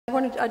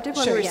I did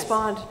want to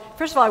respond. Yes.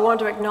 First of all, I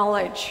wanted to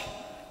acknowledge,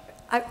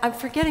 I'm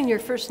forgetting your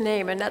first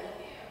name, and that,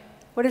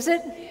 what is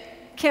it?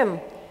 Kim.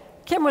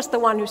 Kim was the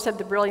one who said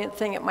the brilliant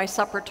thing at my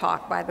supper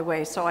talk, by the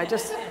way, so I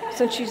just,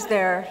 since she's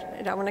there,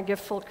 I want to give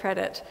full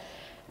credit.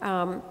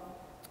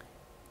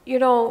 You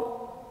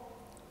know,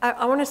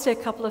 I want to say a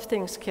couple of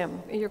things,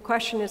 Kim. Your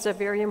question is a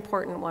very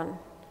important one.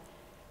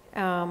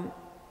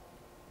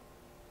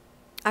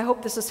 I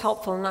hope this is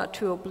helpful and not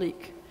too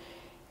oblique.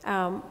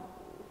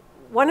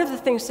 One of the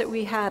things that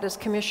we had as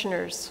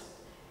commissioners,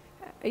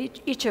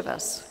 each of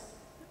us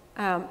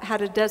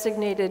had a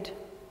designated,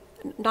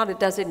 not a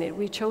designated,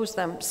 we chose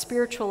them,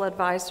 spiritual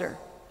advisor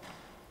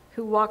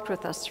who walked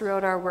with us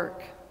throughout our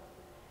work.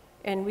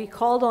 And we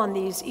called on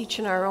these each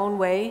in our own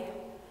way.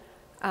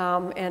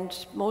 And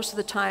most of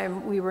the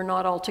time we were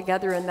not all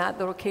together in that,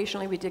 though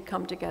occasionally we did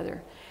come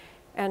together.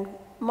 And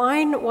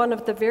mine, one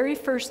of the very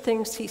first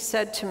things he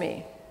said to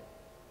me,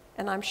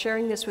 and I'm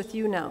sharing this with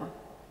you now,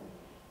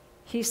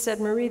 he said,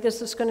 Marie,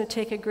 this is going to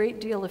take a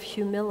great deal of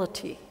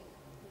humility.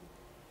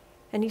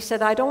 And he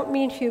said, I don't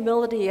mean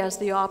humility as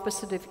the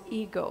opposite of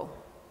ego.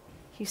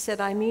 He said,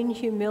 I mean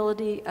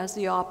humility as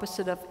the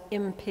opposite of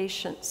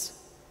impatience.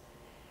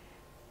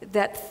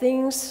 That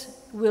things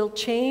will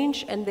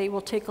change and they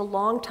will take a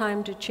long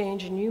time to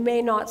change, and you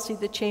may not see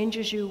the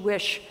changes you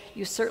wish.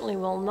 You certainly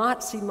will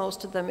not see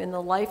most of them in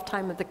the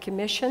lifetime of the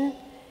commission,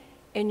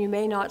 and you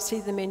may not see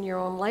them in your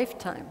own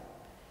lifetime.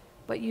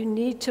 But you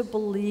need to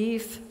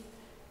believe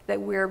that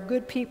where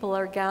good people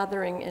are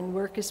gathering and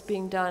work is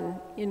being done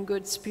in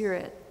good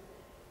spirit,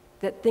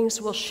 that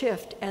things will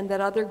shift and that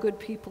other good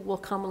people will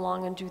come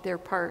along and do their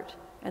part,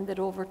 and that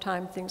over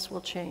time things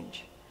will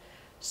change.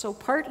 So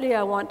partly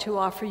I want to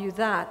offer you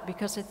that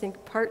because I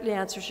think partly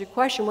answers your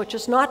question, which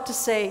is not to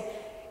say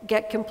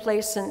get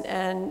complacent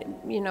and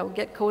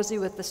get cozy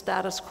with the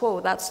status quo.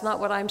 That's not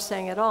what I'm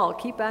saying at all.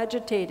 Keep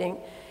agitating,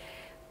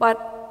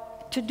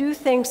 but to do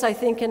things, I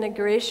think, in a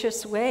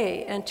gracious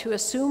way and to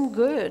assume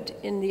good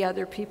in the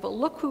other people.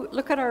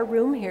 Look at our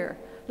room here.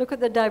 Look at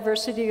the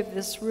diversity of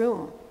this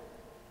room.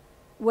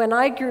 When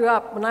I grew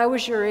up, when I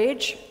was your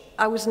age,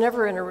 I was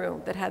never in a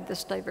room that had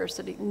this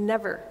diversity,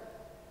 never.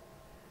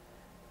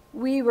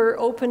 We were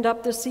opened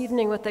up this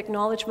evening with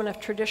acknowledgement of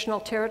traditional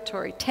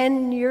territory.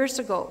 10 years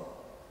ago,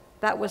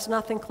 that was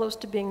nothing close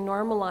to being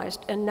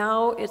normalized, and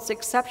now it's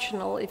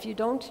exceptional if you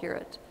don't hear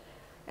it.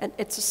 And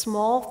it's a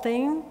small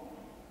thing,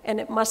 and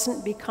it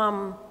mustn't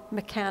become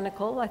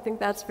mechanical. I think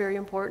that's very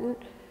important,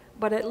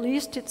 but at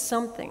least it's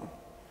something.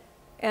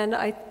 And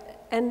I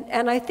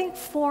think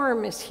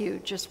form is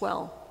huge as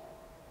well.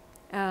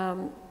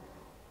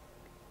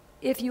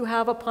 If you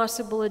have a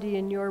possibility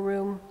in your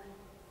room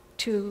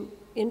to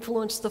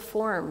influence the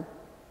form,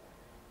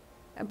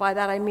 and by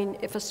that I mean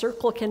if a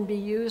circle can be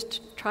used,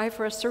 try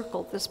for a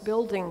circle. This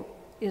building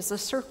is a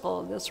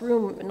circle, this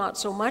room not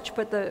so much,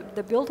 but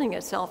the building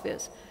itself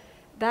is.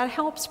 That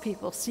helps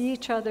people see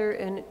each other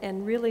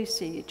and really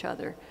see each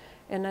other.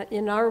 And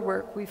in our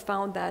work, we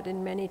found that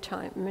in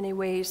many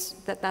ways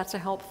that that's a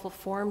helpful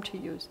form to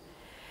use.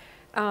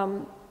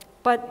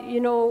 But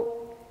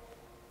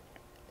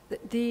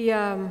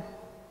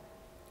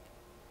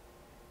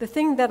the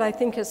thing that I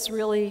think is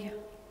really,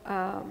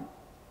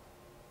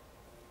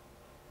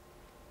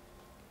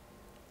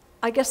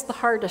 I guess the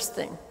hardest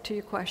thing to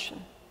your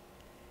question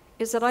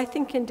is that I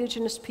think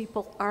Indigenous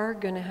people are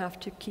going to have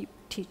to keep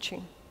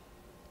teaching.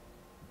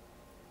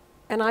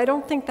 And I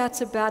don't think that's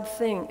a bad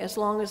thing as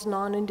long as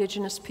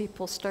non-Indigenous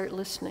people start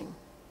listening.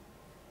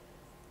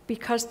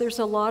 Because there's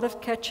a lot of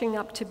catching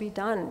up to be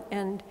done.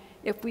 And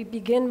if we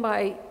begin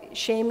by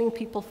shaming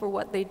people for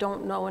what they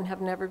don't know and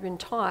have never been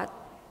taught,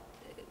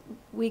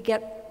 we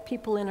get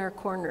people in our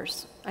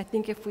corners. I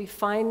think if we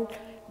find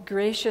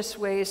gracious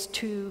ways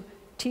to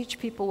teach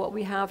people what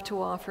we have to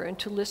offer and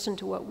to listen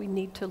to what we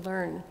need to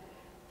learn,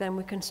 then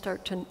we can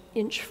start to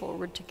inch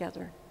forward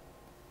together.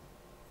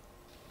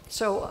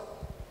 So,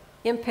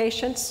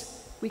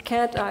 impatience, we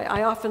can't,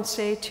 I often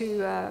say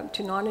to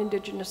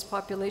non-Indigenous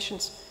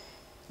populations,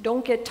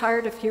 don't get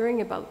tired of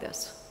hearing about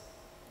this.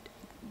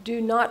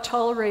 Do not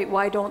tolerate,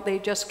 why don't they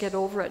just get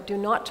over it? Do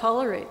not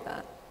tolerate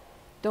that.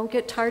 Don't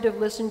get tired of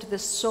listening to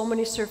this. So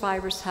many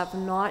survivors have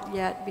not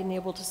yet been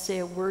able to say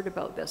a word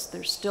about this.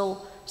 They're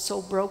still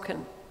so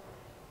broken.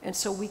 And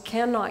so we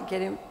cannot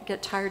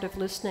get tired of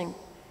listening.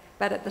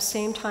 But at the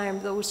same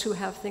time, those who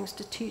have things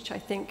to teach, I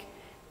think,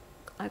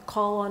 I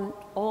call on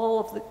all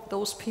of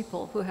those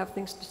people who have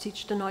things to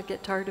teach to not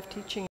get tired of teaching.